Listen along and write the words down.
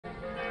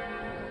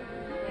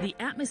The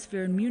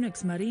atmosphere in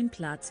Munich's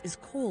Marienplatz is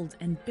cold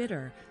and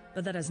bitter,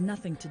 but that has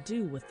nothing to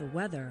do with the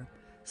weather.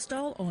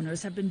 Stall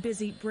owners have been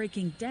busy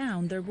breaking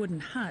down their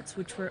wooden huts,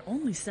 which were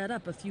only set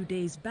up a few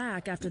days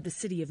back after the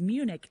city of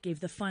Munich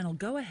gave the final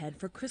go-ahead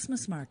for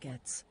Christmas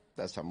markets.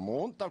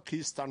 On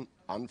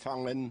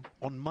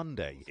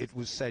Monday, it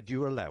was said you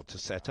were allowed to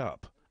set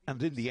up.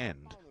 And in the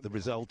end, the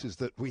result is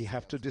that we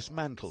have to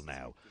dismantle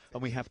now,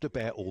 and we have to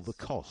bear all the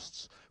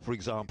costs. For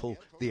example,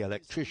 the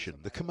electrician,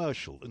 the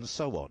commercial, and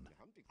so on.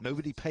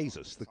 Nobody pays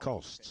us the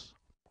costs.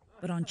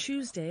 But on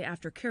Tuesday,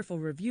 after careful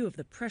review of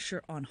the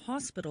pressure on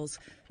hospitals,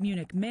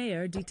 Munich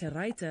Mayor Dieter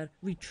Reiter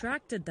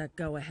retracted that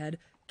go-ahead,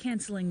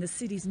 cancelling the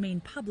city's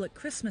main public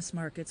Christmas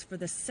markets for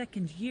the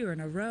second year in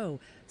a row,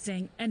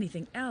 saying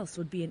anything else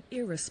would be an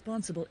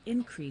irresponsible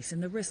increase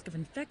in the risk of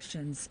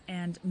infections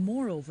and,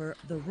 moreover,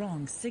 the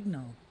wrong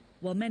signal.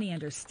 While many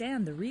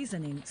understand the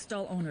reasoning,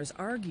 stall owners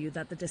argue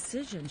that the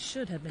decision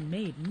should have been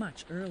made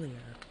much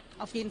earlier.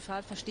 Auf jeden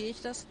Fall verstehe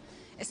ich das.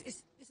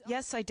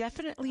 Yes, I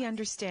definitely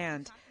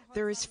understand.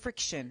 There is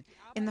friction.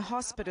 In the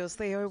hospitals,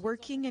 they are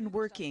working,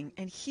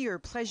 and here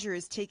pleasure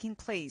is taking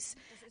place,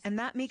 and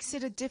that makes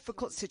it a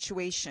difficult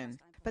situation.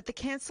 But the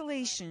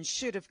cancellation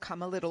should have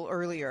come a little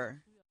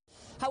earlier.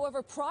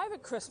 However,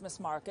 private Christmas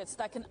markets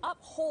that can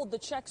uphold the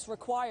checks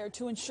required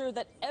to ensure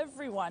that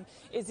everyone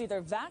is either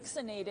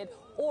vaccinated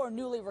or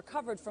newly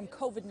recovered from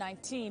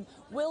COVID-19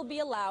 will be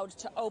allowed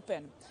to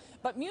open.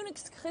 But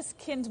Munich's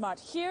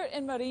Christkindlmarkt here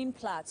in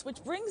Marienplatz,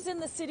 which brings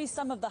in the city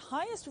some of the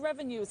highest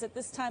revenues at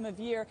this time of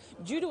year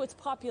due to its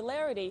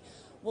popularity,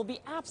 will be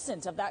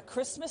absent of that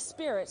Christmas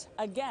spirit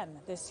again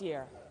this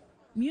year.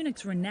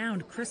 Munich's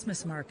renowned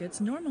Christmas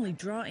markets normally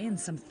draw in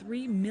some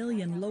 3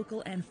 million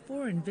local and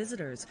foreign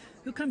visitors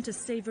who come to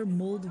savor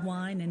mulled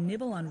wine and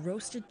nibble on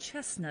roasted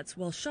chestnuts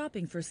while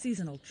shopping for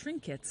seasonal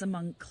trinkets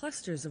among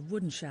clusters of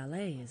wooden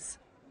chalets.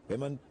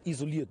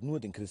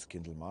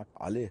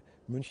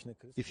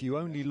 If you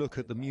only look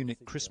at the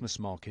Munich Christmas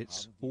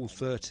markets, all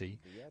 30,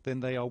 then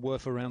they are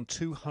worth around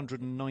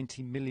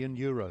 290 million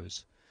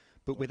euros.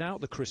 But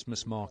without the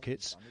Christmas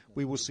markets,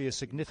 we will see a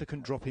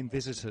significant drop in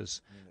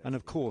visitors and,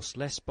 of course,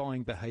 less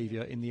buying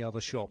behaviour in the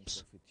other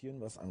shops.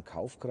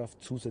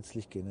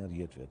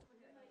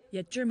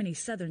 Yet Germany's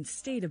southern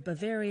state of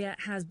Bavaria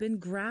has been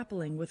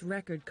grappling with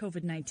record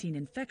COVID-19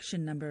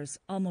 infection numbers,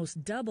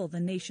 almost double the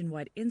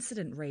nationwide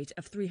incident rate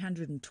of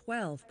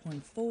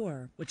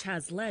 312.4, which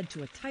has led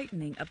to a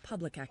tightening of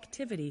public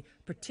activity,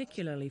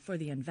 particularly for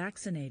the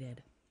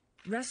unvaccinated.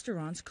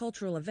 Restaurants,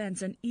 cultural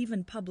events, and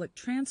even public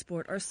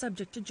transport are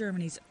subject to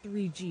Germany's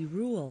 3G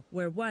rule,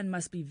 where one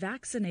must be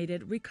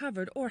vaccinated,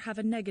 recovered, or have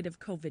a negative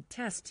COVID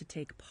test to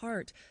take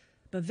part.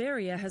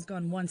 Bavaria has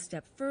gone one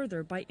step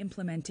further by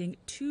implementing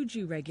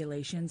 2G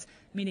regulations,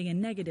 meaning a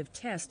negative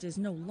test is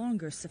no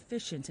longer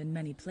sufficient in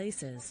many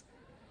places.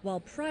 While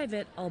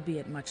private,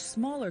 albeit much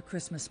smaller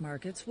Christmas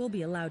markets will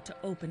be allowed to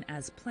open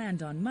as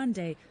planned on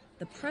Monday,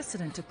 the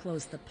precedent to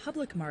close the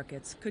public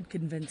markets could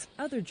convince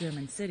other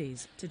German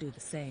cities to do the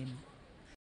same.